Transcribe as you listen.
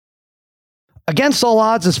Against All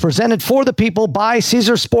Odds is presented for the people by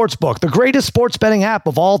Caesar Sportsbook, the greatest sports betting app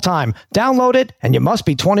of all time. Download it, and you must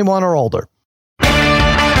be 21 or older.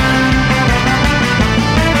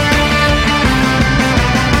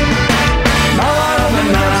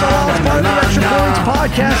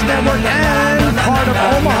 Podcast Network and part of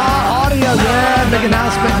Omaha Audio. Yeah, big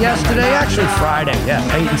announcement yesterday. Actually, Friday. Yeah,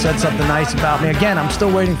 Peyton said something nice about me. Again, I'm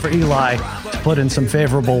still waiting for Eli to put in some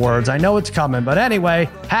favorable words. I know it's coming, but anyway,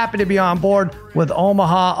 happy to be on board with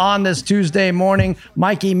Omaha on this Tuesday morning.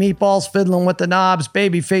 Mikey Meatballs fiddling with the knobs.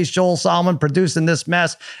 Babyface Joel Solomon producing this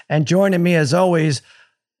mess. And joining me as always,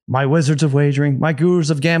 my wizards of wagering, my gurus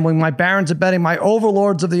of gambling, my barons of betting, my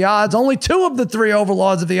overlords of the odds. Only two of the three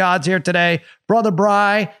overlords of the odds here today. Brother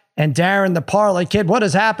Bry and Darren the Parlay Kid. What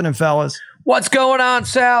is happening, fellas? What's going on,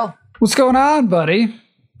 Sal? What's going on, buddy?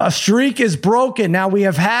 A streak is broken. Now, we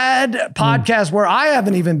have had podcasts where I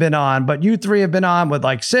haven't even been on, but you three have been on with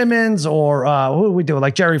like Simmons or who do we do?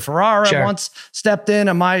 Like Jerry Ferrara once stepped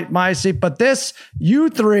in my seat. But this, you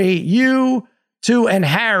three, you two, and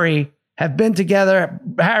Harry have been together.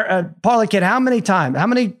 Parlay Kid, how many times? How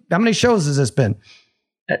many shows has this been?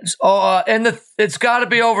 It's got to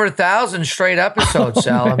be over 1,000 straight episodes,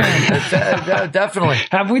 Sal. I mean, definitely.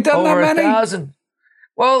 Have we done over that many? 1,000.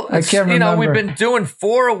 Well, I can't remember. We've been doing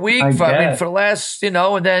 4 a week for the last, and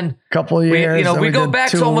then couple of years. We go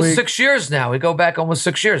back to almost 6 years now. We go back almost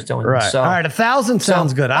 6 years doing this. So. All right, 1,000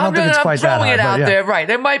 sounds good. I don't think it's quite that high. I'm throwing it out there, right?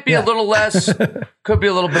 It might be a little less, could be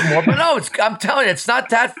a little bit more, but no, I'm telling you, it's not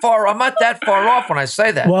that far. I'm not that far off when I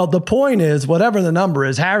say that. Well, the point is, whatever the number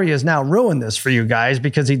is, Harry has now ruined this for you guys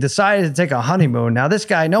because he decided to take a honeymoon. Now, this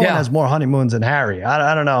guy, no one has more honeymoons than Harry.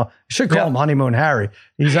 I don't know. Should call him Honeymoon Harry.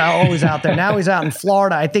 He's always out there. Now he's out in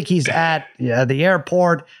Florida. I think he's at the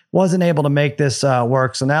airport. Wasn't able to make this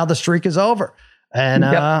work. So now the streak is over. And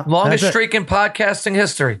longest streak in podcasting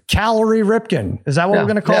history. Calorie Ripken. Is that what we're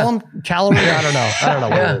going to call him? Calorie? I don't know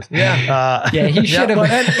what it is. He should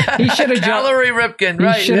have. He should have Calorie Ripken.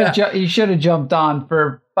 Right. He should have jumped on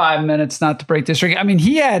for 5 minutes not to break the streak. I mean,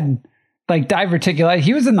 he had like diverticulitis.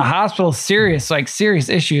 He was in the hospital, serious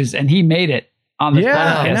issues, and he made it. On the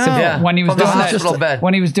podcast. When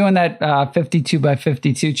he was doing that 52 by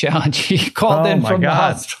 52 challenge, he called in from the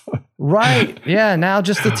hospital. Right. Yeah. Now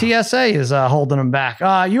just the TSA is holding him back.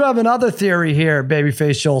 You have another theory here,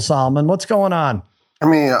 Babyface Joel Solomon. What's going on? I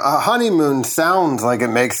mean, a honeymoon sounds like it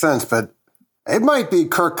makes sense, but it might be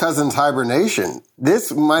Kirk Cousins' hibernation.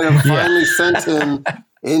 This might have finally sent him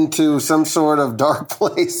into some sort of dark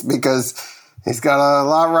place because he's got a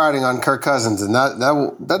lot riding on Kirk Cousins, and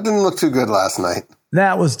that didn't look too good last night.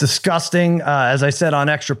 That was disgusting. As I said on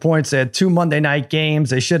Extra Points, they had 2 Monday night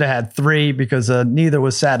games. They should have had 3 because neither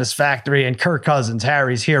was satisfactory. And Kirk Cousins,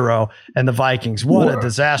 Harry's hero, and the Vikings. What a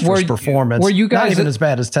disastrous performance. Were you guys not even as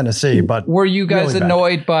bad as Tennessee, but were you guys really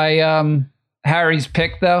annoyed by Harry's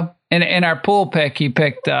pick though? In our pool pick, he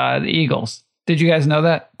picked the Eagles. Did you guys know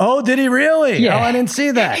that? Oh, did he really? Yeah. Oh, I didn't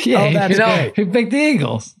see that. Yeah, oh, that's great. He picked the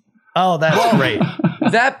Eagles. Oh, that's great.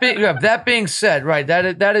 That being said, right?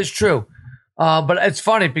 That is true. But it's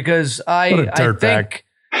funny because I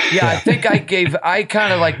think I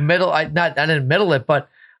kind of like middle. I didn't middle it, but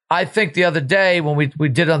I think the other day when we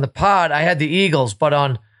did on the pod, I had the Eagles, but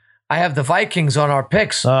I have the Vikings on our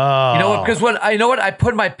picks. Oh. You know what? Because I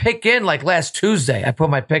put my pick in like last Tuesday. I put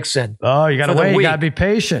my picks in. Oh, you got to wait. You got to be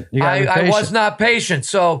patient. I was not patient,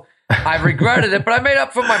 so I regretted it. But I made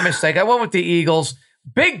up for my mistake. I went with the Eagles.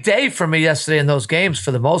 Big day for me yesterday in those games for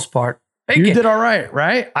the most part. You did all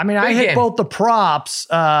right? I mean, I hit both the props.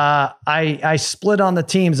 I split on the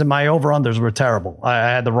teams, and my over-unders were terrible. I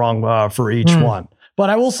had the wrong for each one. But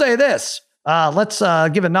I will say this. Let's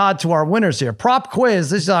give a nod to our winners here. Prop quiz.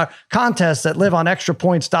 This is our contest that live on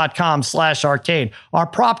extrapoints.com/arcade. Our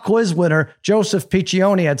prop quiz winner, Joseph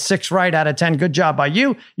Piccioni, had 6 right out of 10. Good job by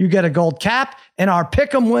you. You get a gold cap. And our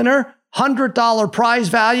pick'em winner, $100 prize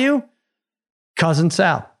value, Cousin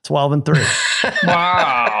Sal, 12-3.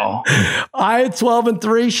 Wow. I had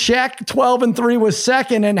 12-3. Shaq, 12-3 was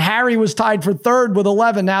second, and Harry was tied for third with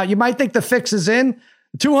 11. Now, you might think the fix is in.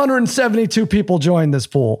 272 people joined this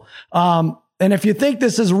pool. And if you think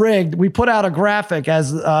this is rigged, we put out a graphic,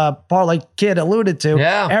 as Parlay Kid alluded to,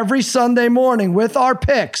 every Sunday morning with our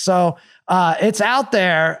picks. So it's out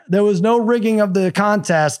there. There was no rigging of the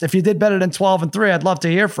contest. If you did better than 12-3, I'd love to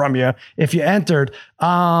hear from you if you entered.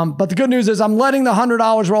 But the good news is I'm letting the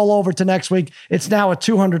 $100 roll over to next week. It's now a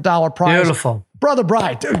 $200 prize. Beautiful. Brother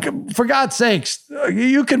Bright, for God's sakes,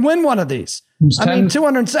 you can win one of these.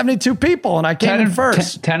 272 people, and I came in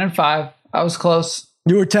first. 10-5. I was close.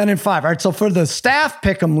 You were 10-5. All right. So for the staff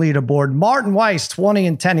pick'em leaderboard, Martin Weiss,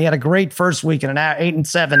 20-10. He had a great first week and an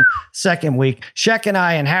 8-7 second week. Sheck and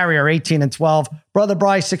I and Harry are 18-12. Brother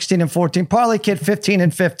Bryce, 16-14. Parlay Kid,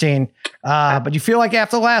 15-15. But you feel like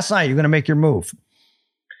after last night, you're going to make your move.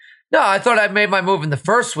 No, I thought I made my move in the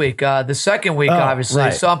first week. The second week, obviously.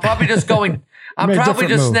 Right. So I'm probably just going. I'm probably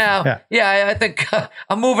just move. Now. Yeah, I think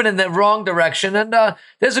I'm moving in the wrong direction, and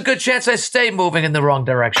there's a good chance I stay moving in the wrong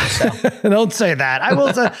direction. So. Don't say that. I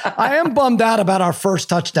will say I am bummed out about our first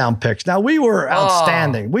touchdown picks. Now we were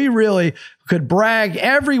outstanding. We really could brag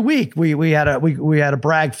every week. We had a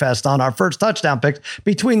brag fest on our first touchdown picks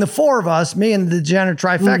between the four of us, me and the degenerate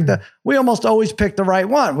trifecta. We almost always picked the right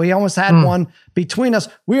one. We almost had one between us.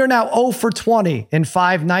 We are now 0 for 20 in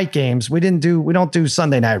 5 night games. We don't do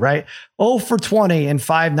Sunday night, right? 0 for 20 in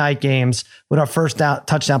 5 night games with our first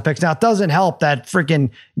touchdown picks. Now it doesn't help that freaking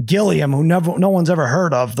Gilliam, who no one's ever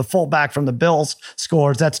heard of, the fullback from the Bills,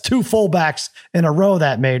 scores. That's 2 fullbacks in a row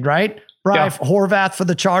that made, right? Brian Horvath for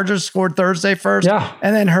the Chargers scored Thursday first,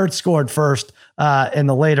 and then Hurts scored first in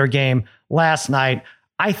the later game last night.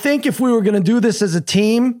 I think if we were going to do this as a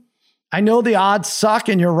team, I know the odds suck,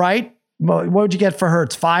 and you're right. But what would you get for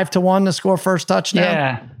Hurts? 5-1 to score first touchdown?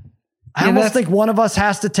 Yeah. I almost think one of us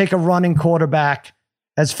has to take a running quarterback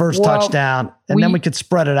as first touchdown, and then we could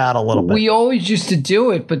spread it out a little bit. We always used to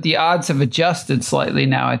do it, but the odds have adjusted slightly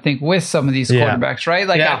now, I think, with some of these quarterbacks, right?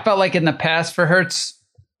 Like I felt like in the past for Hurts,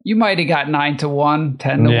 you might have got 9-1,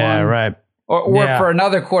 10-1. Yeah, right. Or for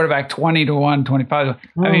another quarterback, 20-1, 25.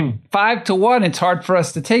 I mean, 5-1, it's hard for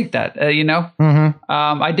us to take that,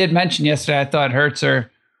 I did mention yesterday, I thought Hurts or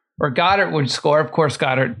Goddard would score. Of course,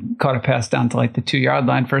 Goddard caught a pass down to like the 2-yard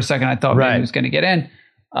line for a second. I thought maybe he was going to get in.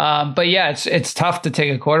 But yeah, it's tough to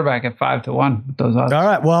take a quarterback at 5-1 with those odds. All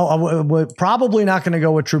right. Well, we're probably not going to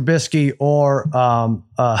go with Trubisky or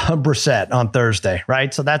Brissett on Thursday,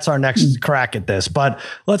 right? So that's our next crack at this. But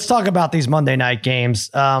let's talk about these Monday night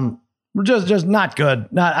games. Just not good.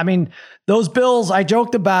 Those Bills, I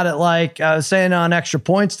joked about it like I was saying on Extra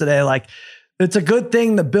Points today, like it's a good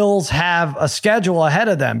thing the Bills have a schedule ahead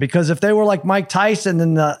of them, because if they were like Mike Tyson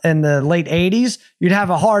in the late 80s, you'd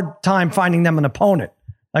have a hard time finding them an opponent.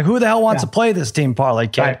 Like, who the hell wants to play this team, Parlay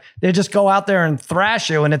Kid? Right. They just go out there and thrash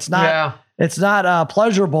you, and it's not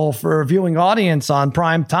pleasurable for a viewing audience on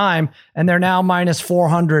prime time. And they're now minus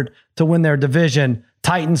 400 to win their division.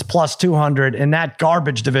 Titans plus 200 in that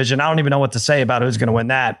garbage division. I don't even know what to say about who's going to win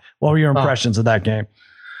that. What were your impressions of that game?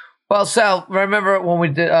 Well, Sal, remember when we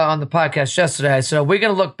did on the podcast yesterday, I said, we're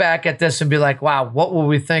going to look back at this and be like, wow, what were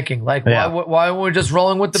we thinking? Like, why were we just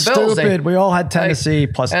rolling with the Bills? Stupid. We all had Tennessee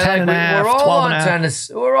plus 10 and a half, 12 and a half.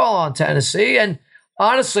 We're all on Tennessee. And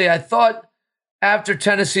honestly, I thought after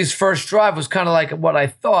Tennessee's first drive was kind of like what I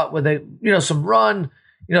thought, with some run,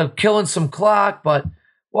 killing some clock. But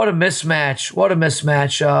what a mismatch. What a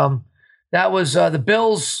mismatch. That was the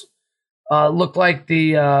Bills looked like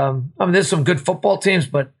there's some good football teams,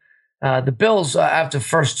 but the Bills, after the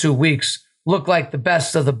first 2 weeks, look like the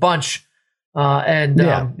best of the bunch.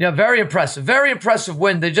 Very impressive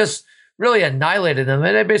win. They just really annihilated them.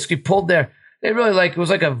 And they basically it was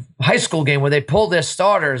like a high school game where they pulled their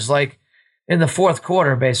starters like in the fourth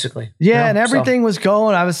quarter, basically. Yeah, and everything was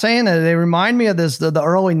going. I was saying that they remind me of the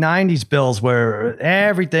early 90s Bills, where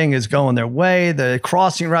everything is going their way. The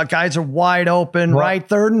crossing route guys are wide open, right?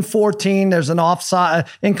 3rd and 14. There's an offside,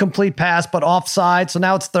 incomplete pass, but offside. So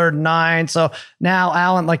now it's 3rd and 9. So now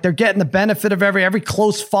Allen, like, they're getting the benefit of every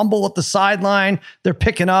close fumble at the sideline. They're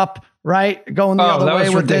picking up, right? Going the other way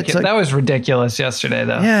with it. That was ridiculous yesterday,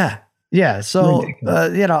 though. Yeah. Yeah, so, I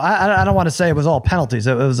don't want to say it was all penalties.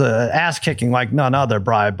 It was ass kicking like none other,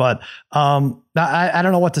 Brian. But I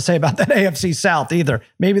don't know what to say about that AFC South either.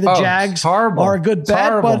 Maybe the Jags are a good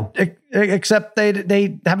bet, but except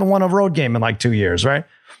they haven't won a road game in like 2 years, right?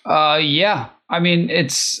 Yeah. I mean,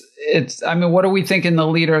 what are we thinking the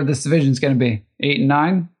leader of this division is going to be? 8 and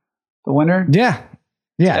 9, the winner? Yeah.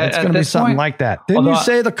 Yeah, it's going to be something like that. Didn't you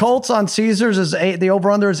say the Colts on Caesars is 8? The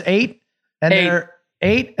over-under is 8? And they're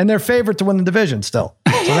 8, and they're favored to win the division still.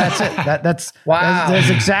 So that's it. That's wow. That's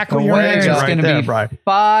exactly your answer right there, Brian.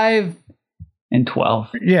 5 and 12.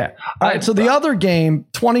 Yeah. All right. So the other game,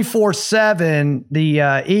 24-7,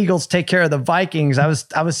 the Eagles take care of the Vikings. I was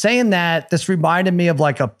saying that this reminded me of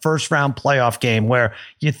like a first round playoff game where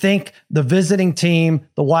you think the visiting team,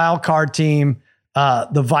 the wild card team,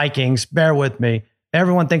 the Vikings, bear with me,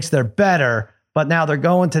 everyone thinks they're better, but now they're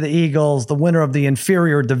going to the Eagles, the winner of the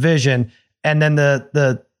inferior division. And then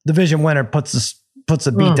the division winner puts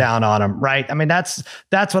a beat down on them, right? I mean, that's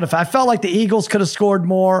what I felt like the Eagles could have scored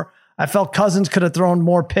more. I felt Cousins could have thrown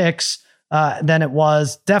more picks. than it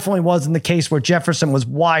was. Definitely wasn't the case where Jefferson was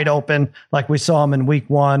wide open like we saw him in week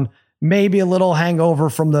 1. Maybe a little hangover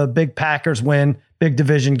from the big Packers win, big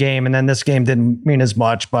division game, and then this game didn't mean as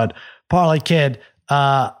much. But Parlay Kid,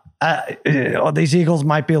 these Eagles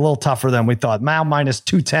might be a little tougher than we thought. Now minus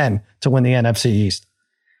 210 to win the NFC East.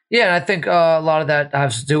 Yeah, and I think a lot of that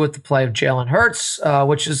has to do with the play of Jalen Hurts,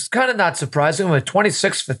 which is kind of not surprising. With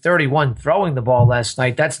 26 for 31 throwing the ball last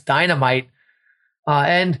night, that's dynamite.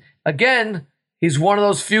 And again, he's one of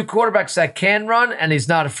those few quarterbacks that can run, and he's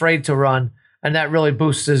not afraid to run, and that really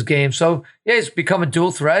boosts his game. So, yeah, he's become a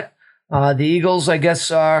dual threat. The Eagles, I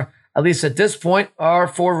guess, are, at least at this point, are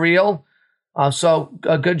for real. So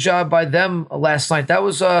a good job by them last night. That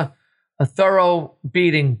was a thorough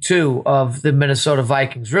beating, too, of the Minnesota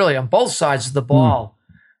Vikings, really, on both sides of the ball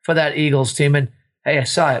for that Eagles team. And, hey, I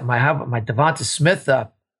saw it. My Devonta Smith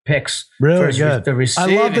picks. Really good. The I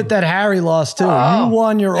loved it that Harry lost, too. You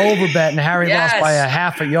won your overbet, and Harry lost by a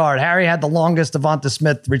half a yard. Harry had the longest Devonta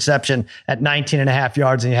Smith reception at 19.5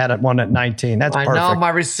 yards, and he had one at 19. That's perfect. I know. My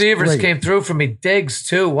receivers came through for me. Diggs,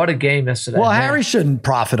 too. What a game yesterday. Well, Harry shouldn't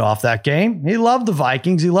profit off that game. He loved the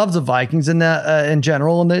Vikings. He loves the Vikings in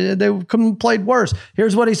general, and they couldn't have played worse.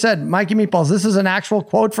 Here's what he said. Mikey Meatballs, this is an actual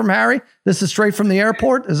quote from Harry? This is straight from the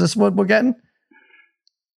airport? Is this what we're getting?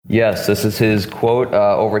 Yes, this is his quote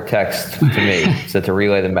over text to me. Said to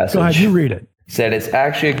relay the message. Go ahead, you read it. He said, "It's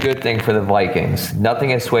actually a good thing for the Vikings. Nothing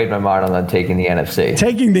has swayed my mind on them taking the NFC."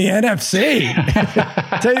 Taking the NFC?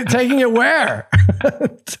 Taking it where?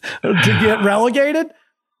 To get relegated?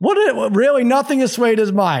 Really, nothing has swayed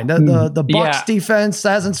his mind. The Bucs defense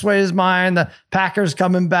hasn't swayed his mind. The Packers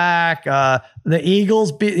coming back. The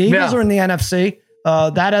Eagles. Eagles are in the NFC.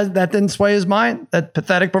 That didn't sway his mind. That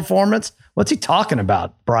pathetic performance. What's he talking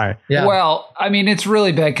about, Brian? Yeah. Well, I mean, it's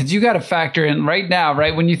really bad because you got to factor in right now,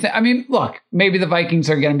 right? When you think, I mean, look, maybe the Vikings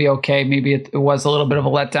are going to be okay. Maybe it was a little bit of a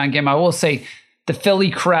letdown game. I will say the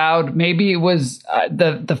Philly crowd, maybe it was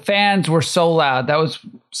the fans were so loud. That was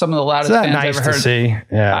some of the loudest fans I've ever heard. To see.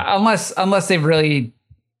 Yeah. Unless they've really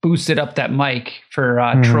boosted up that mic for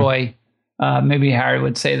Troy. Maybe Harry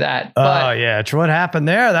would say that. But, what happened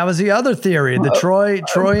there? That was the other theory. The Troy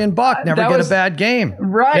and Buck never get a bad game.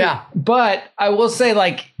 Right. Yeah. But I will say,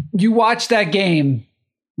 like, you watch that game,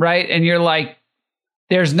 right? And you're like,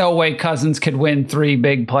 there's no way Cousins could win 3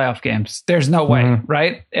 big playoff games. There's no way,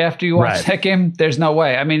 right? After you watch that game, there's no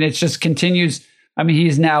way. I mean, it just continues. I mean,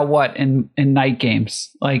 he's now in night games?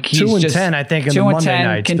 Like he's 2-10, I think, in the Monday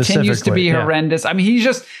night continues to be horrendous. I mean, he's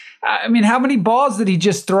just. I mean, how many balls did he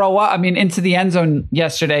just throw up? I mean, into the end zone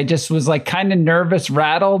yesterday, just was like kind of nervous,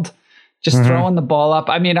 rattled, just throwing the ball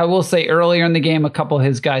up. I mean, I will say earlier in the game, a couple of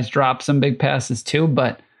his guys dropped some big passes too,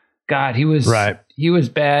 but God, he was bad.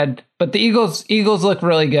 But the Eagles look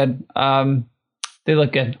really good. They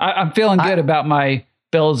look good. I'm feeling good about my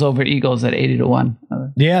Bills over Eagles at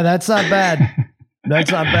 80-1. Yeah, that's not bad.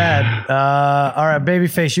 That's not bad. All right,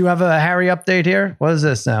 Babyface, you have a Harry update here? What is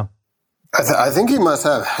this now? I think he must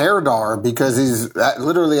have Hairdar because he's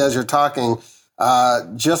literally, as you're talking,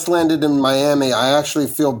 just landed in Miami. I actually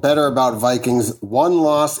feel better about Vikings. 1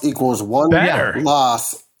 loss equals 1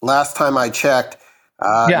 loss. Last time I checked.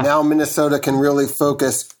 Now Minnesota can really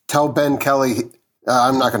focus. Tell Ben Kelly.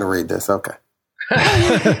 I'm not going to read this. Okay.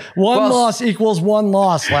 One loss equals 1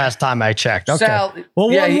 loss last time I checked. Okay. Sal, well,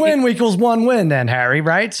 one win equals 1 win then, Harry,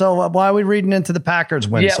 right? So why are we reading into the Packers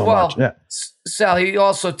win so much? Yeah. Sal, he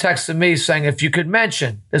also texted me saying, if you could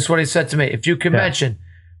mention, this is what he said to me, if you could mention,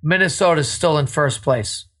 Minnesota's still in first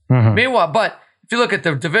place. Meanwhile, but if you look at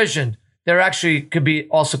the division, they're actually could be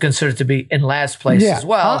also considered to be in last place as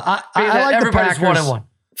well. I like everybody's the Packers. 1-1.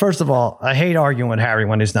 First of all, I hate arguing with Harry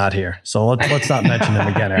when he's not here. So let's not mention him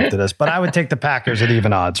again after this. But I would take the Packers at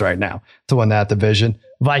even odds right now to win that division.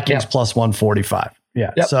 Vikings plus 145.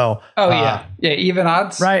 Yeah. Yep. So. Even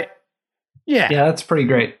odds. Right. Yeah. Yeah, that's pretty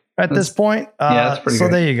great. At this point. That's pretty great.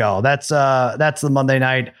 So there you go. That's the Monday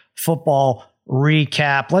Night Football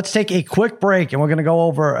recap. Let's take a quick break, and we're going to go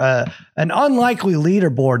over an unlikely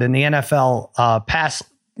leaderboard in the NFL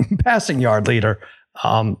passing yard leader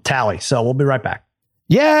tally. So we'll be right back.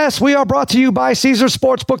 Yes, we are brought to you by Caesars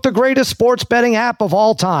Sportsbook, the greatest sports betting app of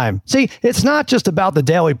all time. See, it's not just about the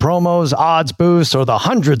daily promos, odds boosts, or the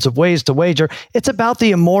hundreds of ways to wager. It's about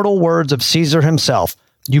the immortal words of Caesar himself.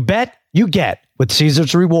 You bet, you get with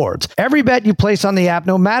Caesars Rewards. Every bet you place on the app,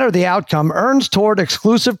 no matter the outcome, earns toward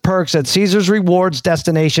exclusive perks at Caesars Rewards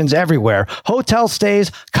destinations everywhere. Hotel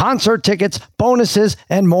stays, concert tickets, bonuses,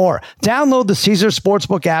 and more. Download the Caesars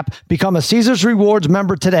Sportsbook app, become a Caesars Rewards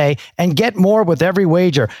member today, and get more with every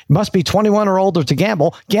wager. You must be 21 or older to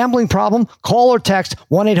gamble. Gambling problem? Call or text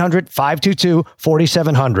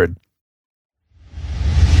 1-800-522-4700.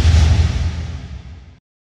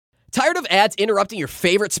 Tired of ads interrupting your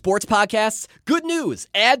favorite sports podcasts? Good news!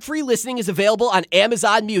 Ad-free listening is available on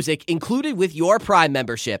Amazon Music, included with your Prime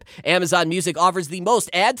membership. Amazon Music offers the most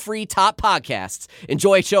ad-free top podcasts.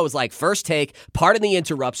 Enjoy shows like First Take, Pardon the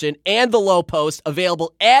Interruption, and The Low Post,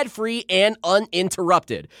 available ad-free and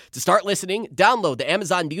uninterrupted. To start listening, download the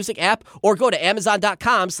Amazon Music app or go to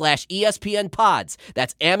amazon.com/ESPN Pods.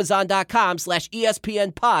 That's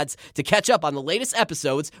amazon.com/ESPN Pods to catch up on the latest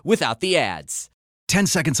episodes without the ads. 10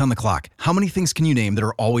 seconds on the clock. How many things can you name that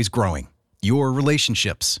are always growing? Your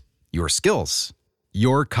relationships, your skills,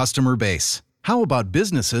 your customer base. How about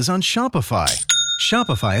businesses on Shopify?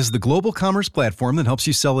 Shopify is the global commerce platform that helps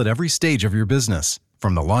you sell at every stage of your business.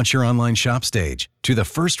 From the launch your online shop stage to the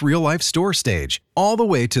first real-life store stage, all the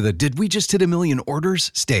way to the did we just hit a million orders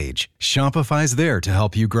stage. Shopify's there to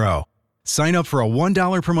help you grow. Sign up for a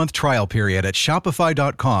 $1 per month trial period at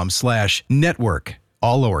shopify.com/network,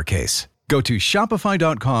 all lowercase. Go to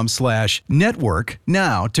shopify.com/network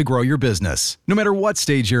now to grow your business, no matter what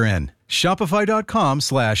stage you're in.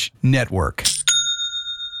 Shopify.com/network.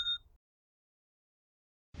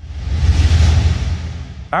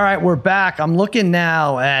 All right, we're back. I'm looking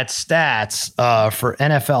now at stats for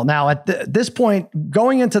NFL. Now, at this point,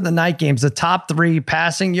 going into the night games, the top 3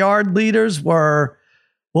 passing yard leaders were,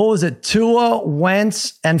 what was it, Tua,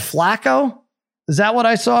 Wentz, and Flacco? Is that what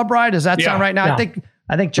I saw, Brian? Does that sound right now? Yeah.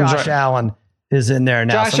 I think Josh Allen is in there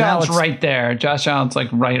now. Josh Allen's right there. Josh Allen's like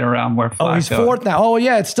right around where Flacco. Oh, he's 4th now. Oh,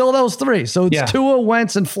 yeah, it's still those 3. So it's Tua,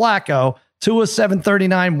 Wentz, and Flacco. Tua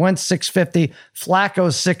 739, Wentz 650,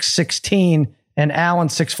 Flacco 616, and Allen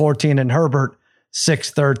 614, and Herbert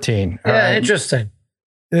 613. Yeah, interesting.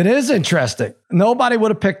 It is interesting. Nobody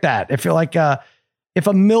would have picked that. If you're like, if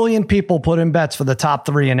a million people put in bets for the top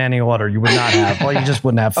 3 in any order, you would not have. Well, you just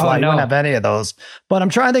wouldn't have. You wouldn't have any of those. But I'm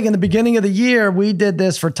trying to think. In the beginning of the year, we did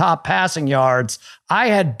this for top passing yards. I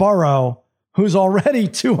had Burrow, who's already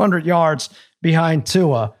 200 yards behind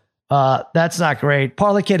Tua. That's not great.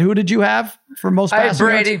 Parlay Kid, who did you have for most passing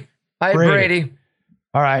yards? I had Brady.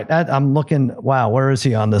 All right, I'm looking. Wow, where is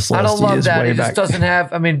he on this list? I don't love that. He just doesn't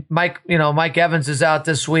have. I mean, Mike Evans is out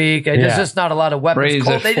this week. There's just not a lot of weapons.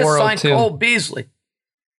 They just signed Cole Beasley.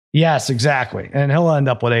 Yes, exactly. And he'll end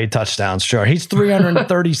up with 8 touchdowns. Sure. He's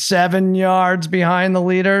 337 yards behind the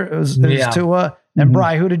leader. It was Tua. And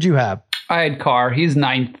Bri, who did you have? I had Carr. He's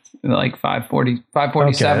 9th, like 547.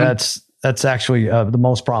 Okay, that's actually the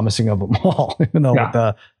most promising of them all, even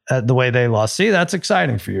though the way they lost. See, that's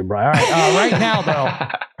exciting for you, Bri. All right. Right now, though,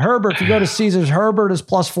 Herbert, if you go to Caesars, Herbert is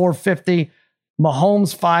plus 450.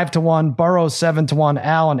 Mahomes 5-1. Burrow 7-1.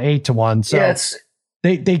 Allen 8-1. So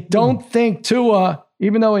they don't think Tua,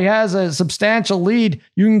 even though he has a substantial lead,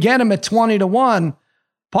 you can get him at 20-1.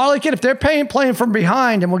 Parlay Kid, if they're playing from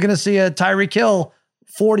behind, and we're going to see a Tyreek Hill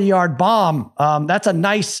 40-yard bomb, that's a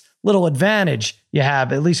nice little advantage you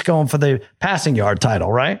have, at least going for the passing yard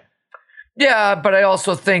title, right? Yeah, but I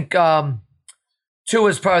also think Tua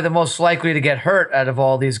is probably the most likely to get hurt out of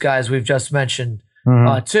all these guys we've just mentioned,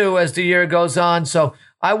 too, as the year goes on. So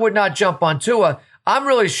I would not jump on Tua. I'm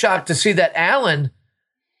really shocked to see that Allen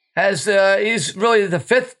he's really the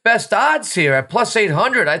 5th best odds here at plus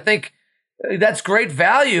 800. I think that's great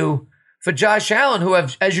value for Josh Allen, who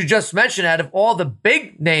have, as you just mentioned, out of all the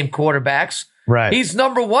big name quarterbacks, he's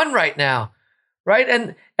number 1 right now,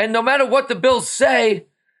 right? And no matter what the Bills say,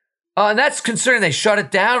 and that's considering they shut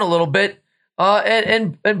it down a little bit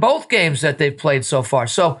in both games that they've played so far.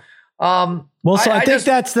 So. I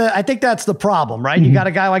think that's the problem, right? You got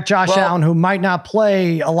a guy like Josh Allen who might not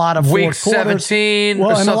play a lot of week fourth quarters. 17,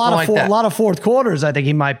 well, and a lot of fourth quarters. I think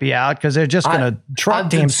he might be out because they're just going to truck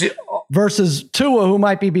teams. Versus Tua, who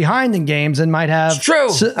might be behind in games and might have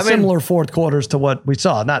similar fourth quarters to what we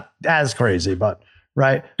saw. Not as crazy, but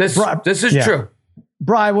right. This is true.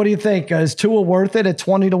 Bri, what do you think? Is Tua worth it at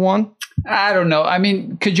 20-1? I don't know. I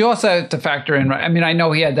mean, could you also have to factor in, right? I mean, I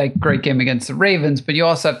know he had that great game against the Ravens, but you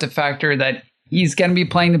also have to factor that he's going to be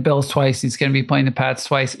playing the Bills twice. He's going to be playing the Pats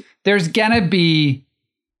twice. There's going to be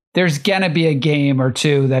a game or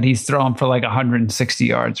two that he's throwing for like 160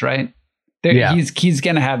 yards, right? He's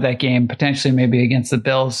going to have that game potentially maybe against the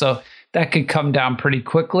Bills. So that could come down pretty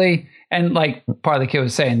quickly. And like Parlay Kid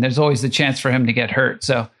was saying, there's always the chance for him to get hurt.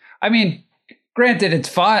 So, I mean, granted, it's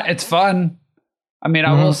fun. I mean,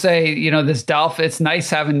 I will say, it's nice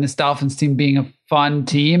having this Dolphins team being a fun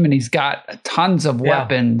team, and he's got tons of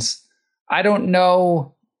weapons. I don't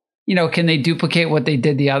know, can they duplicate what they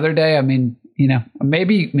did the other day? I mean,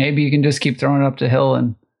 maybe you can just keep throwing it up to Hill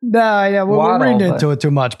and we're reading into it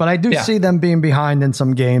too much, but I do see them being behind in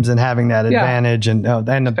some games and having that advantage and a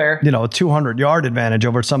 200-yard advantage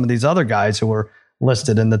over some of these other guys who were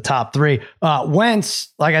listed in the top 3.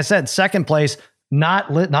 Wentz, like I said, second place, not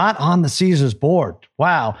on the Caesars board.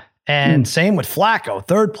 Wow. And same with Flacco,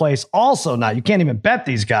 third place, also not. You can't even bet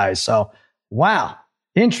these guys. So, wow.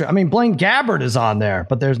 I mean, Blaine Gabbert is on there,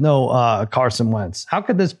 but there's no Carson Wentz. How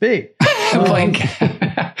could this be? I'm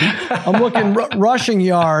looking rushing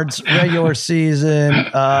yards, regular season.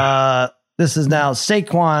 This is now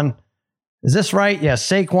Saquon. Is this right? Yeah,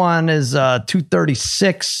 Saquon is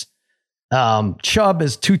 236. Chubb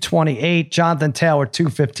is 228. Jonathan Taylor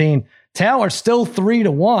 215. Taylor still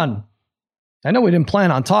 3-1. I know we didn't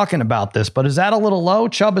plan on talking about this, but is that a little low?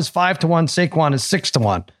 Chubb is 5-1. Saquon is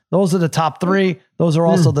 6-1. Those are the top 3. Those are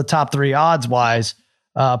also the top 3 odds wise.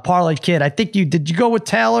 Parlay Kid, I think did you go with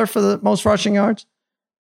Taylor for the most rushing yards?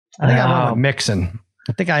 I think I went with Mixon.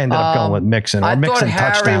 I think I ended up going with Mixon. I Mixon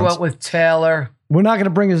thought Harry went with Taylor. We're not going to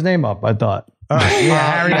bring his name up, I thought. All right. Yeah,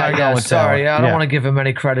 Harry might go with Taylor. Sorry, I don't want to give him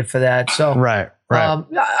any credit for that. So Right.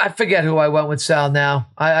 I forget who I went with Sal now.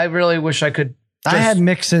 I really wish I could. I had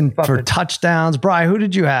Mixon for touchdowns. Brian, who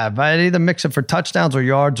did you have? I had either Mixon for touchdowns or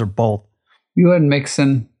yards or both. You had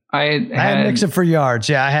Mixon. I had Mixon for yards.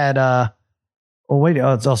 Yeah, I had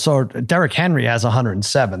it's also Derrick Henry has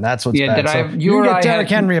 107. That's what's bad. You get Derrick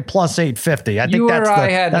Henry at plus 850. I think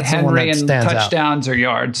that's the one that stands out. Touchdowns or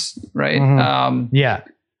yards, right? Mm-hmm. Yeah,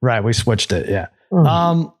 right. We switched it. Yeah.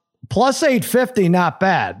 Mm-hmm. Plus 850, not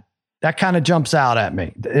bad. That kind of jumps out at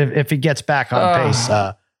me if he gets back on pace.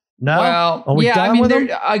 No. Well, I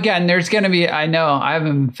mean, again, there's going to be. I know I have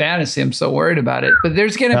him in fantasy. I'm so worried about it, but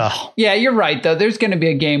there's going to. Yeah, you're right though. There's going to be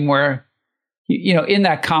a game where, in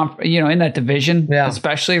that in that division,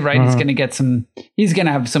 especially, right? Mm-hmm. He's going to get some. He's going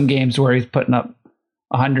to have some games where he's putting up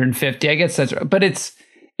 150. I guess that's right. But it's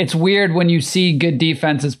weird when you see good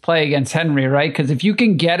defenses play against Henry, right? Because if you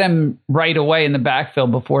can get him right away in the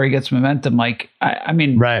backfield before he gets momentum, like I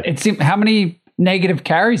mean, right? It seemed how many negative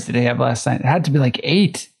carries did they have last night? It had to be like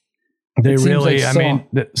 8. They really, I mean,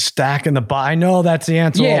 stacking the box. I know that's the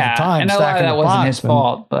answer all the time. And a lot of that wasn't his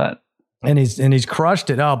fault, but and he's crushed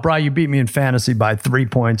it. Oh, Brian, you beat me in fantasy by 3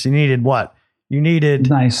 points. You needed what? You needed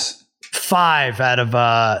 5 out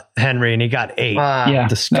of Henry, and he got 8.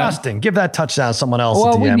 Disgusting. Give that touchdown to someone else. Well,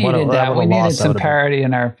 at the we end. needed that. We needed some parity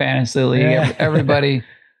in our fantasy league. Yeah. Everybody.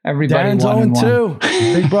 Darren's 0-2.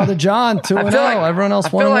 Big brother John 2-0. Everyone else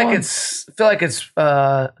 1-1. I feel like it's.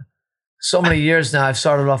 So many years now, I've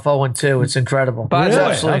started off 0-2. It's incredible. But it's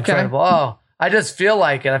absolutely incredible. Oh, I just feel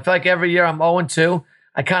like it. I feel like every year I'm 0-2.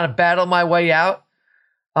 I kind of battle my way out.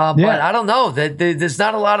 But I don't know. There's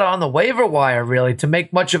not a lot on the waiver wire, really, to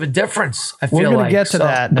make much of a difference, I feel like. We're going to get to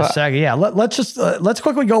that in a second. Yeah, let's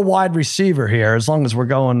quickly go wide receiver here, as long as we're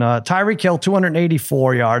going. Tyreek Hill,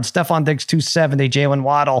 284 yards. Stephon Diggs, 270. Jalen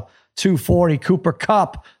Waddle, 240. Cooper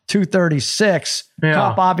Kupp, 236. Yeah.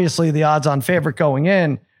 Kupp, obviously, the odds-on favorite going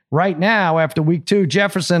in. Right now, after week 2,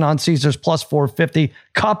 Jefferson on Caesars plus 450,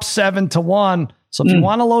 Kupp 7-1. So if you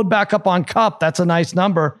want to load back up on Kupp, that's a nice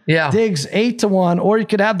number. Yeah. Diggs 8-1, or you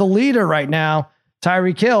could have the leader right now,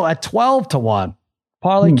 Tyreek Hill at 12-1.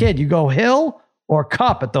 Parlay Kid, you go Hill or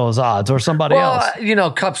Kupp at those odds, or somebody else.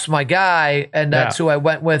 Kupp's my guy, and that's who I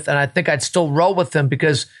went with, and I think I'd still roll with him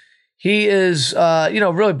because he is,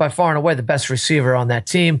 really by far and away the best receiver on that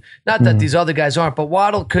team. Not that these other guys aren't, but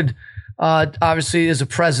Waddle could. Obviously is a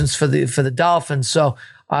presence for the Dolphins. So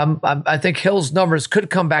I think Hill's numbers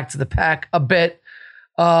could come back to the pack a bit.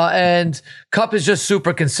 And Kupp is just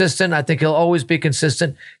super consistent. I think he'll always be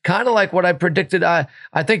consistent. Kind of like what I predicted. I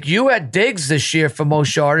think you had Diggs this year for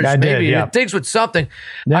most yardage. I Maybe did, yeah. Diggs with something.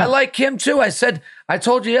 Yeah. I like him too. I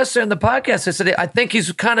told you yesterday on the podcast, I said, I think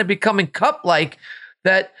he's kind of becoming Kupp-like,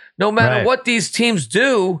 that no matter what these teams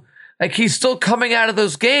do, like he's still coming out of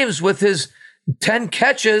those games with his 10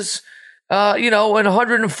 catches, and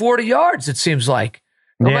 140 yards, it seems like.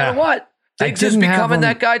 No matter what. Diggs is becoming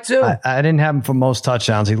that guy too. I didn't have him for most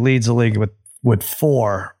touchdowns. He leads the league with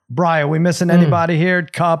 4. Brian, are we missing anybody here?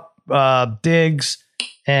 Kupp, Diggs,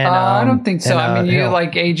 and I don't think so. I mean, you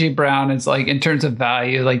like AJ Brown is like, in terms of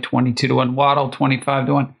value, like 22-1, Waddle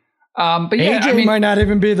 25-1. But yeah, AJ might not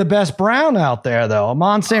even be the best Brown out there, though.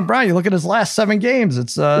 Amon St. Brown, you look at his last 7 games.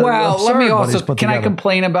 It's absurd. Let me also. Can I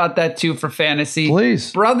complain about that too for fantasy?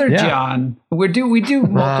 Please, Brother John. We do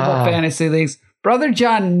multiple fantasy leagues. Brother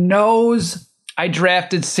John knows I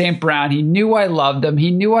drafted St. Brown. He knew I loved him. He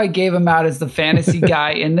knew I gave him out as the fantasy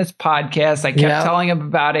guy in this podcast. I kept telling him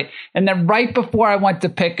about it, and then right before I went to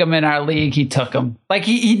pick him in our league, he took him. Like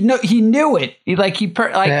he knew it.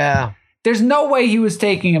 There's no way he was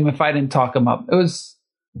taking him if I didn't talk him up. It was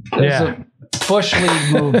Bush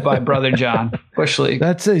League move by Brother John. Bush League.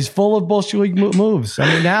 He's full of Bush League moves. I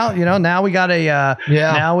mean, now we got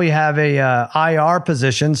now we have a IR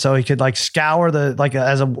position, so he could like scour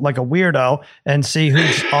as a weirdo and see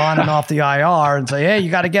who's on and off the IR and say, hey, you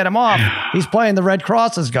got to get him off. He's playing. The Red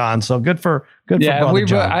Cross is gone, so good for Brother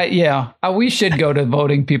John. We should go to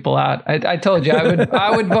voting people out. I told you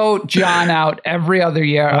I would vote John out every other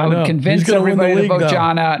year. I would convince everybody to vote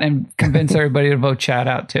John out and convince everybody to vote Chad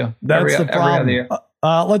out too. That's the problem. Every other year.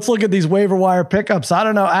 Let's look at these waiver wire pickups. I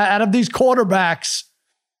don't know. Out of these quarterbacks,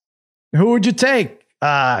 who would you take?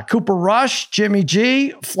 Cooper Rush, Jimmy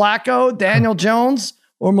G, Flacco, Daniel Jones,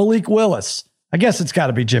 or Malik Willis? I guess it's got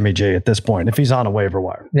to be Jimmy G at this point if he's on a waiver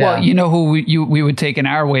wire. Yeah. Well, you know who we would take in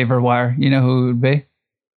our waiver wire? You know who it would be?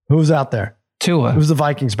 Who's out there? Tua. Who's the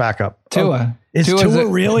Vikings backup? Tua. Is Tua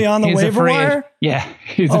really on the waiver wire? Yeah.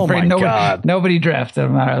 He's afraid. Nobody drafted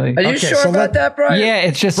him. Are you sure about that, Brian? Yeah,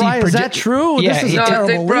 it's just... Brian, is that true? Yeah, this is a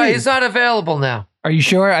terrible league. He's not available now. Are you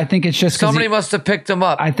sure? I think it's just somebody must have picked him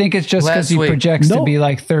up. I think it's just because he projects to be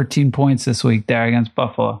like 13 points this week there against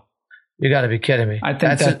Buffalo. You got to be kidding me. I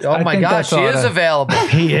think oh my gosh, he is available.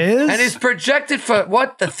 He is? And he's projected for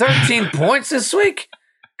the 13 points this week?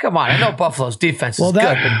 Come on, I know Buffalo's defense is good.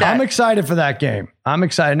 I'm excited for that game. I'm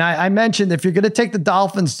excited. And I mentioned if you're going to take the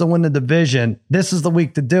Dolphins to win the division, this is the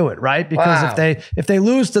week to do it, right? Because if they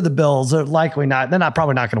lose to the Bills, they're likely not. They're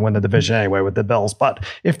probably not going to win the division anyway with the Bills. But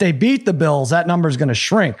if they beat the Bills, that number is going to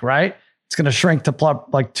shrink, right? It's going to shrink to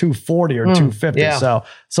like 240 or 250. Yeah.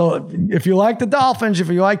 So if you like the Dolphins, if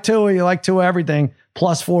you like Tua, everything,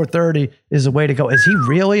 plus 430 is the way to go. Is he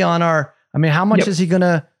really on our? I mean, how much is he going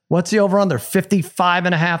to? What's the over under?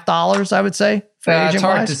 $55.50, I would say. It's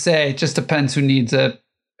hard to say. It just depends who needs it.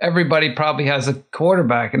 Everybody probably has a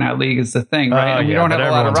quarterback in our league is the thing, right? And we don't have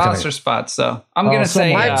a lot of roster spots. So I'm going to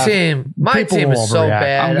say my team is so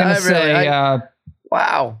bad. I'm going to say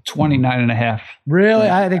wow, 29.5. Really?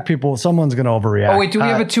 I think someone's going to overreact. Oh wait, do we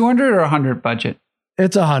have a 200 or 100 budget?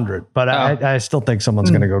 It's 100, but I still think someone's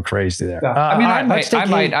going to go crazy there. I mean, I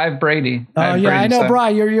might. I have Brady. I know,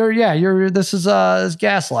 Brian. You're. This is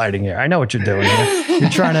gaslighting here. I know what you're doing. You're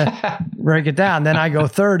trying to break it down. Then I go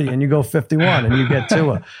 30, and you go 51, and you get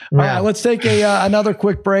Tua. All right, let's take another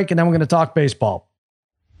quick break, and then we're going to talk baseball.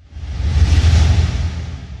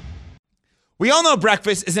 We all know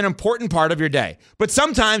breakfast is an important part of your day, but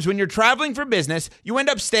sometimes when you're traveling for business, you end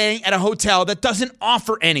up staying at a hotel that doesn't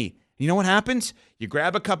offer any. You know what happens? You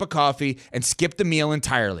grab a cup of coffee and skip the meal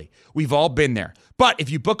entirely. We've all been there. But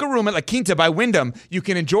if you book a room at La Quinta by Wyndham, you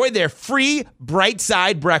can enjoy their free Bright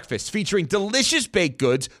Side breakfast featuring delicious baked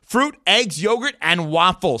goods, fruit, eggs, yogurt, and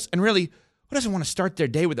waffles. And really, who doesn't want to start their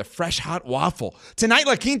day with a fresh hot waffle? Tonight,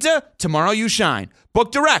 La Quinta, tomorrow you shine.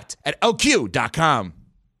 Book direct at lq.com.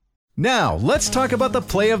 Now, let's talk about the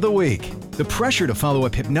play of the week. The pressure to follow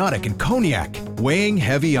up Hypnotic and Cognac, weighing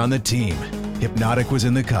heavy on the team. Hypnotic was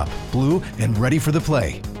in the cup, blue, and ready for the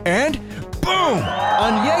play. And boom!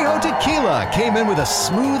 Añejo Tequila came in with a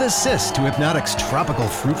smooth assist to Hypnotic's tropical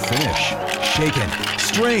fruit finish. Shaken,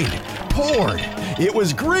 strained, poured. It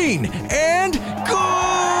was green and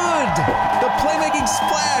good! The playmaking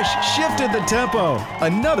splash shifted the tempo.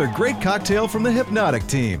 Another great cocktail from the Hypnotic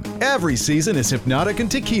team. Every season is Hypnotic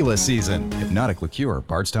and Tequila season. Hypnotic Liqueur,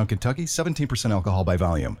 Bardstown, Kentucky, 17% alcohol by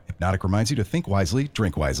volume. Hypnotic reminds you to think wisely,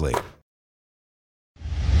 drink wisely.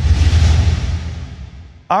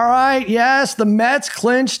 All right, yes, the Mets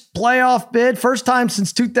clinched playoff bid. First time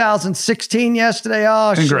since 2016 yesterday.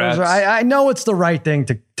 Oh, congrats. I know it's the right thing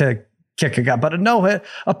to kick a guy, but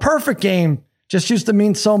a perfect game just used to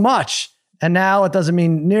mean so much. And now it doesn't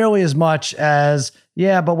mean nearly as much as,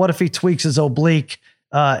 but what if he tweaks his oblique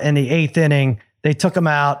in the 8th inning? They took him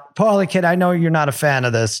out. Paulie Kid, I know you're not a fan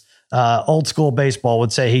of this. Old school baseball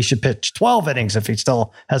would say he should pitch 12 innings if he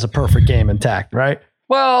still has a perfect game intact, right?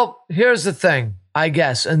 Well, here's the thing. I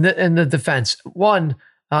guess in the defense, one.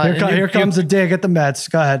 Here comes a dig at the Mets.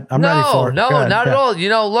 Go ahead. I'm ready for it. No, not at all. You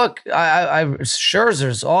know, look,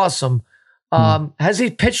 Scherzer's awesome. Has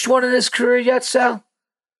he pitched one in his career yet, Sal?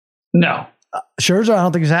 No. Scherzer, I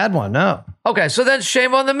don't think he's had one. No. Okay, so then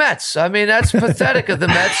shame on the Mets. I mean, that's pathetic of the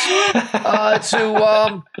Mets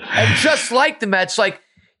and just like the Mets, but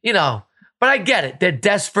I get it. They're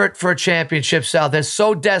desperate for a championship, Sal. They're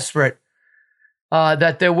so desperate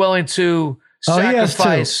that they're willing to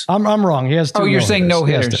sacrifice. I'm wrong. He has two. Oh, you're saying no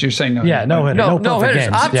hitters. You're saying no. Yeah, no hitters. No hitters.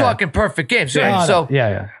 Games. I'm talking perfect games. Yeah, so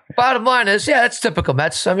yeah. Bottom line is, that's typical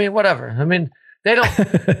Mets. I mean, whatever. I mean, they don't.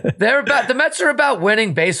 The Mets are about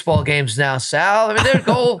winning baseball games now, Sal. I mean, their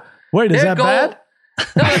goal. Wait, is that bad?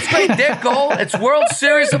 No, it's great. Their goal. It's World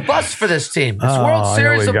Series of bust for this team. It's World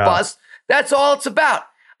Series of bust. That's all it's about.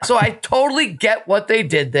 So I totally get what they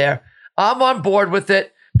did there. I'm on board with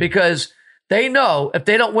it because they know if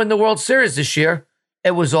they don't win the World Series this year,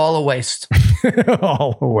 it was all a waste.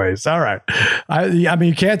 All a waste. All right. I mean,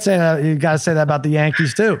 you can't say that. You got to say that about the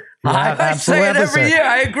Yankees too. I say it every year.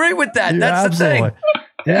 I agree with that. That's the thing.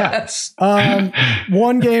 Yeah. Yes.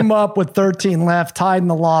 One game up with 13 left, tied in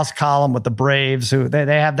the loss column with the Braves, who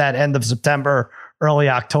they have that end of September, early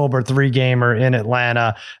October 3-gamer in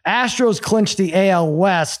Atlanta. Astros clinched the AL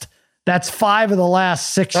West. That's 5 of the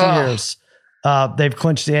last 6 years. They've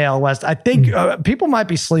clinched the AL West. I think people might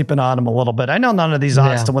be sleeping on them a little bit. I know none of these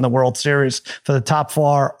odds to win the World Series for the top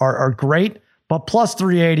 4 are great, but plus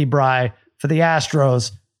 380, Bri, for the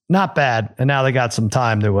Astros, not bad. And now they got some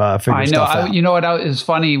time to figure stuff out. You know what is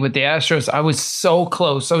funny with the Astros? I was so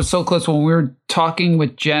close. When we were talking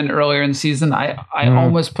with Jen earlier in the season. I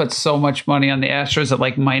almost put so much money on the Astros at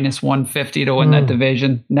like minus 150 to win that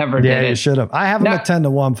division. Never did it. Yeah, you should have. I have them at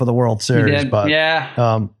 10-1 for the World Series. But I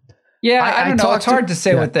don't know. It's hard to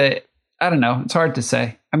say I don't know. It's hard to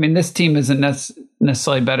say. I mean, this team isn't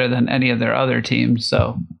necessarily better than any of their other teams.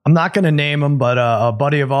 So I'm not going to name him, but a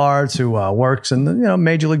buddy of ours who works in the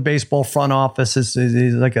Major League Baseball front office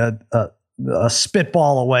he's like a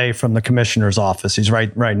spitball away from the commissioner's office. He's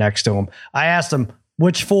right next to him. I asked him,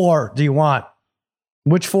 which 4 do you want?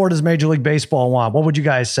 Which 4 does Major League Baseball want? What would you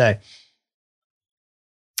guys say?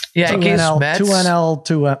 Yeah, 2 NL, 2 NL,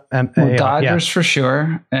 2 AL. Dodgers for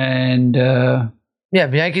sure, and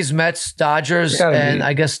Yankees, Mets, Dodgers, and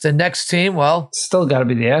I guess the next team. Well, still got to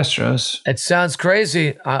be the Astros. It sounds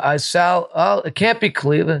crazy. It can't be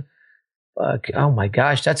Cleveland. Oh my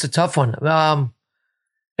gosh, that's a tough one.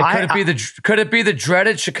 Could it be the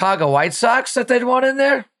dreaded Chicago White Sox that they'd want in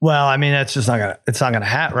there? Well, I mean, it's not gonna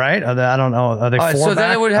happen, right? I don't know. Are they 4 so back?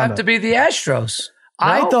 Then it would have to be the Astros. No?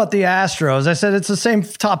 I thought the Astros, I said it's the same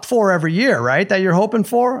top 4 every year, right? That you're hoping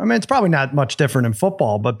for. I mean, it's probably not much different in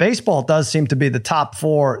football, but baseball does seem to be the top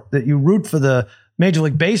 4 that you root for. The Major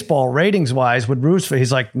League Baseball ratings wise would root for.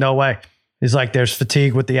 He's like, no way. He's like, there's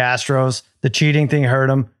fatigue with the Astros. The cheating thing hurt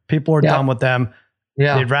him. People are done with them.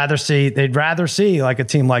 Yeah. They'd rather see like a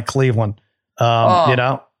team like Cleveland. I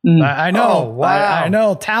know. Oh, wow. I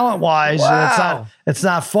know talent wise, it's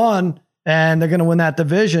not fun and they're going to win that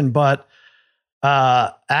division, but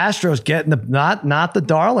Astros getting not the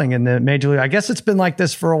darling in the Major League. I guess it's been like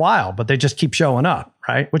this for a while, but they just keep showing up,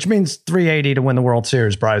 right? Which means 380 to win the World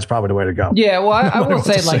Series, Brian, is probably the way to go. Yeah, well, I will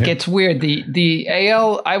say like it's weird. The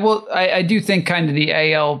AL, I do think kind of the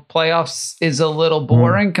AL playoffs is a little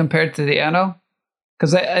boring compared to the NL,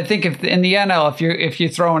 because I think if in the NL, if you're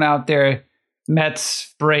throwing out there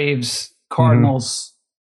Mets, Braves, Cardinals,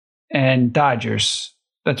 and Dodgers,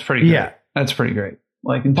 that's pretty good. Yeah, that's pretty great.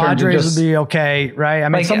 Like in Padres would be okay, right? I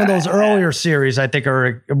mean, some of those earlier series I think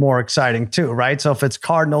are more exciting too, right? So if it's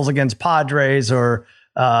Cardinals against Padres or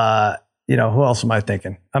who else am I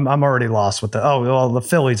thinking? I'm already lost with the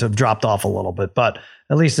Phillies have dropped off a little bit, but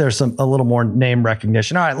at least there's a little more name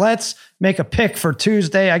recognition. All right, let's make a pick for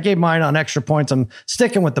Tuesday. I gave mine on extra points. I'm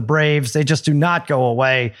sticking with the Braves. They just do not go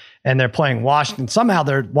away, and they're playing Washington. Somehow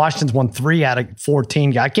Washington's won 3 out of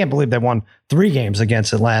 14. I can't believe they won 3 games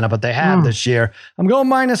against Atlanta, but they have this year. I'm going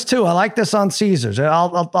 -2. I like this on Caesars.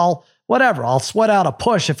 I'll whatever. I'll sweat out a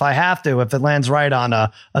push if I have to, if it lands right on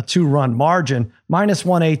a 2-run margin.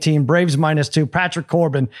 -118, Braves -2. Patrick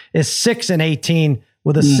Corbin is 6-18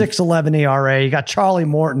 with a 6.11 ERA. You got Charlie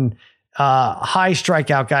Morton, high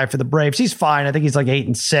strikeout guy for the Braves. He's fine. I think he's like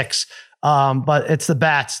 8-6. But it's the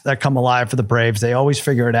bats that come alive for the Braves. They always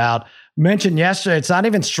figure it out. Mentioned yesterday, it's not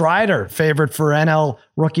even Strider favored for NL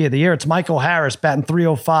Rookie of the Year. It's Michael Harris batting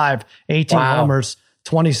 .305, 18 homers,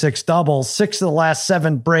 26 doubles. 6 of the last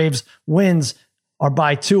 7 Braves wins are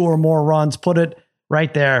by 2 or more runs. Put it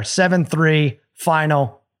right there. 7-3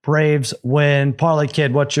 final. Braves win. Parlay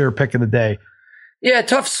Kid, what's your pick of the day? Yeah,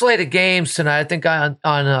 tough slate of games tonight. I think on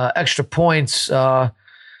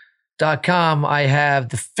extrapoints.com, I have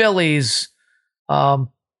the Phillies to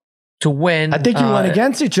win. I think you went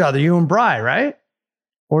against each other, you and Bri, right?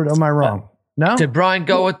 Or am I wrong? No? Did Brian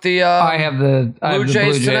go with the I have the Blue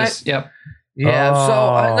Jays tonight? Yep. Yeah,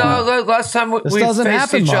 so last time we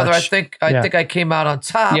faced each other, I think I came out on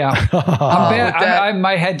top. Yeah,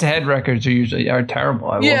 my head-to-head records are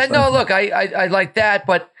terrible. Look, I like that,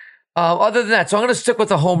 but other than that, so I'm going to stick with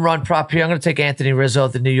the home run prop here. I'm going to take Anthony Rizzo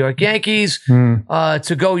of the New York Yankees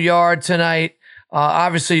to go yard tonight.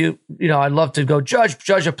 Obviously, I'd love to go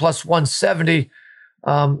Judge at +170.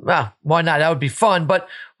 Why not? That would be fun. But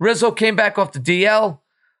Rizzo came back off the DL.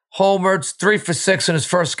 Homered, 3 for 6 in his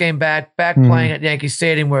first game back playing at Yankee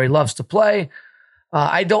Stadium where he loves to play.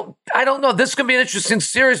 I don't know. This is going to be an interesting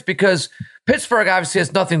series because Pittsburgh obviously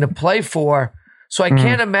has nothing to play for. So I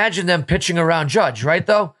can't imagine them pitching around Judge, right,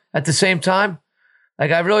 though, at the same time?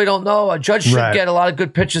 Like, I really don't know. Judge should get a lot of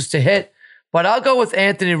good pitches to hit. But I'll go with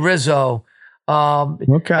Anthony Rizzo.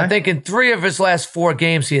 I think in 3 of his last 4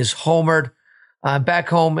 games, he has homered. Back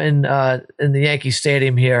home in the Yankee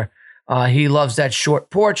Stadium here, he loves that short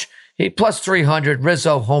porch. He plus 300,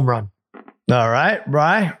 Rizzo home run. All right,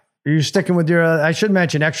 Bri, you're sticking with your, I should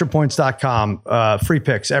mention, extrapoints.com, free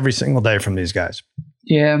picks every single day from these guys.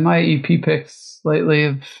 Yeah, my EP picks lately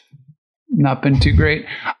have not been too great.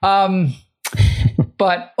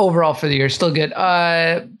 But overall for the year, still good.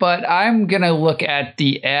 But I'm going to look at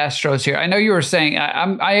the Astros here. I know you were saying,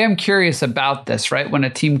 I am curious about this, right? When a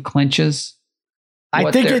team clinches. I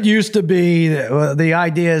think it used to be the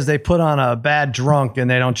idea is they put on a bad drunk and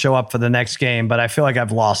they don't show up for the next game. But I feel like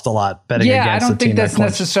I've lost a lot betting against the team. Yeah, I don't think that's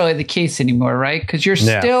necessarily the case anymore, right? Because you're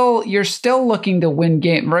still looking to win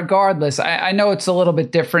game regardless. I know it's a little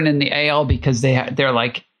bit different in the AL because they're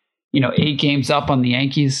like, 8 games up on the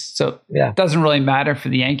Yankees. So it doesn't really matter for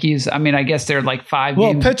the Yankees. I mean, I guess they're like 5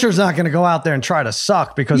 games. Well, pitcher's not going to go out there and try to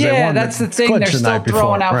suck because they won. That's the thing. They're still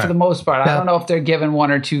throwing out for the most part. I don't know if they're giving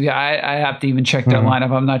 1 or 2. I have to even check their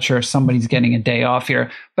lineup. I'm not sure if somebody's getting a day off here.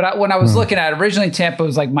 But when I was looking at it, originally Tampa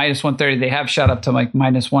was like minus 130. They have shot up to like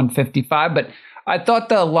minus 155. But I thought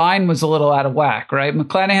the line was a little out of whack, right?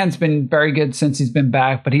 McClanahan's been very good since he's been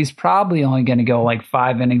back, but he's probably only going to go like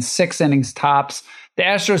 5 innings, 6 innings tops. The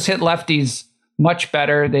Astros hit lefties much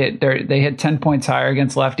better. They hit 10 points higher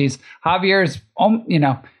against lefties. Javier's,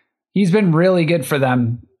 he's been really good for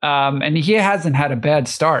them. And he hasn't had a bad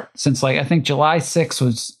start since I think July 6th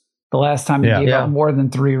was the last time he gave up more than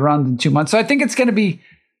 3 runs in 2 months. So I think it's going to be,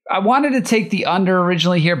 I wanted to take the under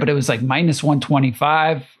originally here, but it was like minus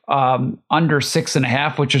 125, under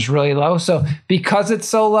 6.5, which is really low. So because it's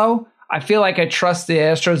so low, I feel like I trust the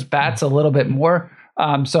Astros bats a little bit more.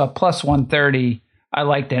 So at plus 130, I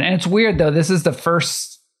liked it. And it's weird, though. This is the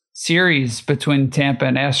first series between Tampa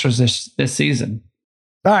and Astros this season.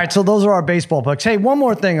 All right, so those are our baseball picks. Hey, one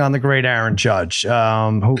more thing on the great Aaron Judge, who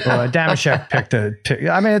Damashek picked.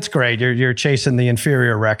 I mean, it's great. You're chasing the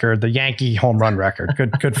inferior record, the Yankee home run record.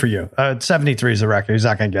 Good for you. 73 is the record. He's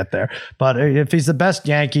not going to get there. But if he's the best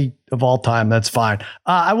Yankee of all time, that's fine.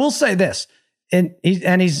 I will say this. And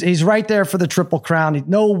he's right there for the Triple Crown.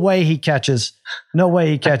 No way he catches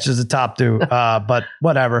the top 2. But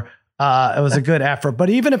whatever. It was a good effort. But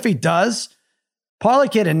even if he does, Parlay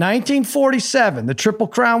Kid in 1947, the Triple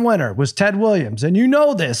Crown winner was Ted Williams. And you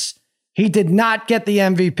know this. He did not get the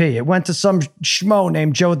MVP. It went to some schmo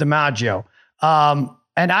named Joe DiMaggio.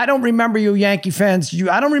 And I don't remember you Yankee fans.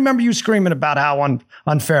 I don't remember you screaming about how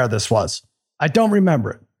unfair this was. I don't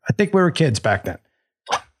remember it. I think we were kids back then.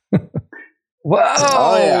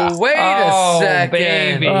 Whoa, wait a second.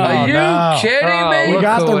 Baby. Are you kidding me? We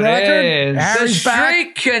got the record. The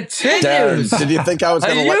streak continues. Darren, did you think I was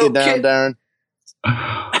going to let you down, Darren?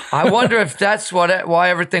 I wonder if that's why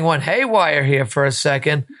everything went haywire here for a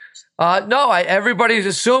second. No, everybody's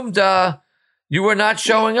assumed you were not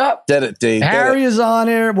showing up. Did it, D? Harry is on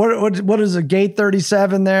here. What is it? Gate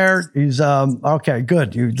 37 there. He's okay,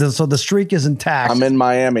 good. So the streak is intact. I'm in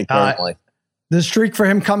Miami currently. The streak for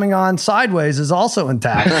him coming on sideways is also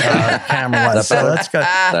intact, camera-wise. So that's good.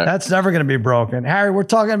 That's never going to be broken. Harry, we're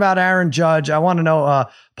talking about Aaron Judge. I want to know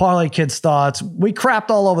Parlay Kid's thoughts. We crapped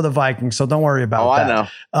all over the Vikings, so don't worry about that.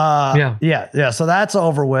 I know. Yeah. So that's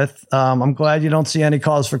over with. I'm glad you don't see any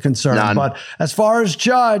cause for concern. None. But as far as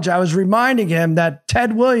Judge, I was reminding him that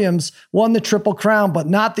Ted Williams won the Triple Crown, but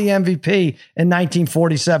not the MVP in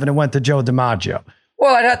 1947. It went to Joe DiMaggio.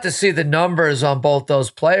 Well, I'd have to see the numbers on both those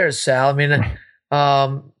players, Sal. I mean,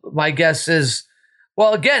 my guess is,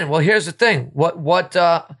 here's the thing.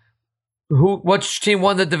 Which team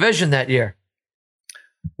won the division that year?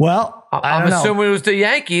 Well, I'm assuming it was the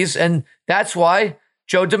Yankees, and that's why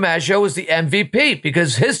Joe DiMaggio was the MVP,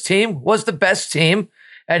 because his team was the best team,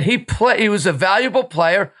 and he was a valuable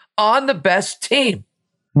player on the best team.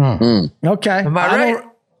 Okay. Am I right?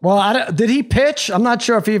 Well, did he pitch? I'm not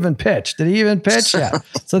sure if he even pitched. Did he even pitch? Yeah.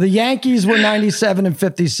 So the Yankees were 97 and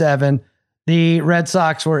 57. The Red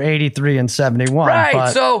Sox were 83 and 71.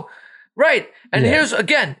 Right. And here's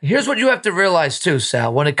what you have to realize too,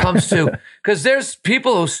 Sal, when it comes to, because there's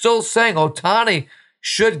people who are still saying Ohtani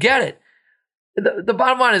should get it. The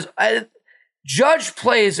bottom line is Judge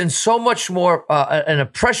plays in so much more in a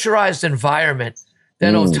pressurized environment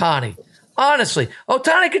than Ohtani. Honestly,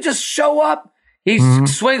 Ohtani could just show up. He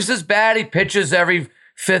swings his bat. He pitches every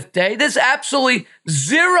fifth day. There's absolutely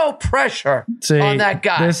zero pressure on that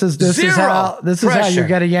guy. This is how you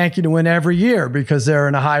get a Yankee to win every year because they're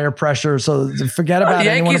in a higher pressure. So forget about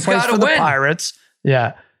anyone who plays for the Pirates.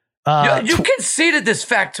 Yeah. You conceded this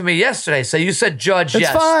fact to me yesterday. So you said Judge, it's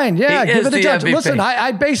yes. Fine. Yeah, give it to Judge. MVP. Listen,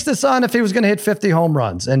 I based this on if he was going to hit 50 home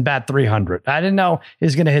runs and bat 300. I didn't know he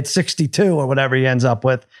was going to hit 62 or whatever he ends up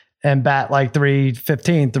with and bat like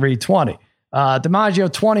 315, 320.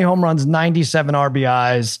 DiMaggio, 20 home runs, 97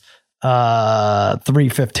 RBIs,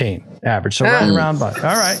 315 average. So right around by. All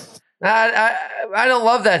right. I don't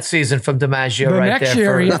love that season from DiMaggio but right there. Next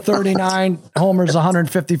year, he had 39 homers,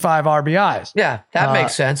 155 RBIs. Yeah, that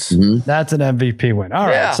makes sense. That's an MVP win. All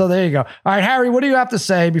right, so there you go. All right, Harry, what do you have to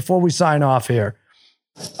say before we sign off here?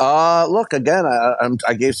 Look, again,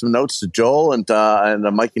 I gave some notes to Joel and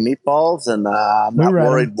Mikey Meatballs, and I'm not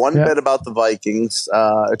worried one bit about the Vikings.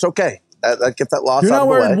 It's okay. Get that loss You're out not of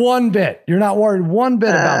the worried way. one bit. You're not worried one bit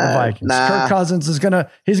about the Vikings. Kirk Cousins is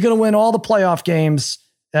he's gonna win all the playoff games,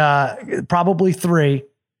 probably 3,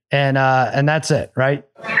 and that's it, right?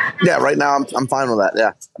 Yeah, right now I'm fine with that. Yeah,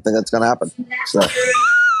 I think that's gonna happen. So.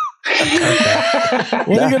 What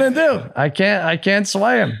are you gonna do? I can't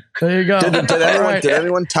sway him. There you go. Did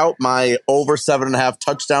anyone tout my over 7.5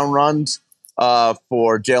 touchdown runs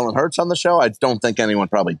for Jalen Hurts on the show? I don't think anyone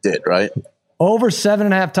probably did, right? Over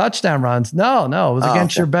 7.5 touchdown runs. No, it was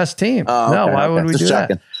against your best team. Why would we do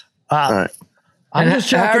that? All right. I'm just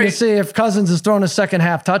checking to see if Cousins is throwing a second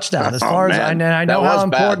half touchdown. As far as I know how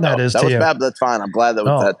important that is to you. That was bad, but that's fine. I'm glad that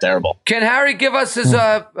was that terrible. Can Harry give us his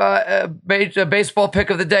baseball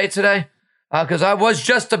pick of the day today? Because I was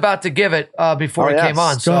just about to give it before he came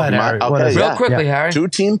on. Go ahead, Harry. Real quickly, Harry.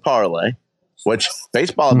 2-team parlay, which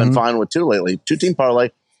baseball have been fine with too lately. 2-team parlay.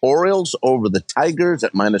 Orioles over the Tigers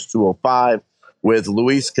at -205 with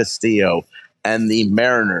Luis Castillo, and the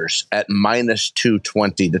Mariners at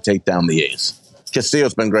 -220 to take down the A's.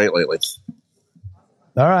 Castillo's been great lately.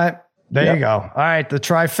 All right. There you go. All right. The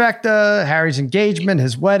trifecta, Harry's engagement,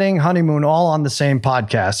 his wedding, honeymoon, all on the same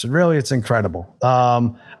podcast. Really, it's incredible. I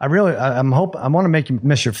want to make you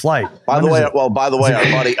miss your flight. By the way,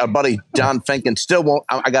 our buddy John Finken still won't.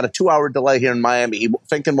 I got a 2-hour delay here in Miami.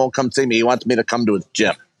 Finken won't come see me. He wants me to come to his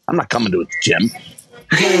gym. I'm not coming to his gym.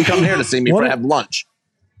 He can't even come here to see me to have lunch.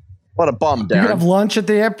 What a bum, Darren. You're going to have lunch at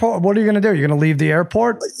the airport? What are you going to do? You're going to leave the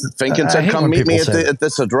airport? Finken said, come meet me at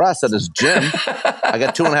this address at his gym. I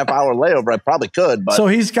got 2.5-hour layover. I probably could. But so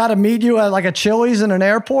he's got to meet you at like a Chili's in an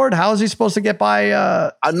airport? How is he supposed to get by?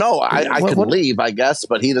 No, I could leave, I guess,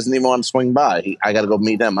 but he doesn't even want to swing by. I got to go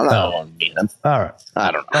meet him. I'm not going to meet him. All right.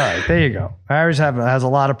 I don't know. All right, there you go. Harry's has a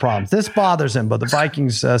lot of problems. This bothers him, but the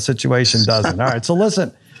Vikings situation doesn't. All right, so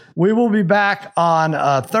listen. We will be back on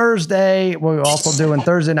Thursday. We're also doing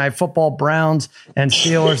Thursday Night Football, Browns and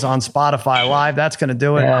Steelers on Spotify Live. That's going to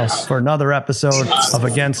do it for another episode of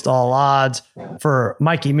Against All Odds. For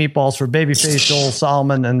Mikey Meatballs, for Babyface Joel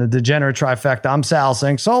Solomon, and the Degenerate Trifecta, I'm Sal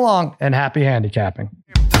saying so long and happy handicapping.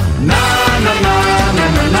 Na, na, na, na, na,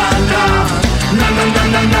 na, na, na, na,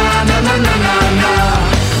 na, na, na, na, na.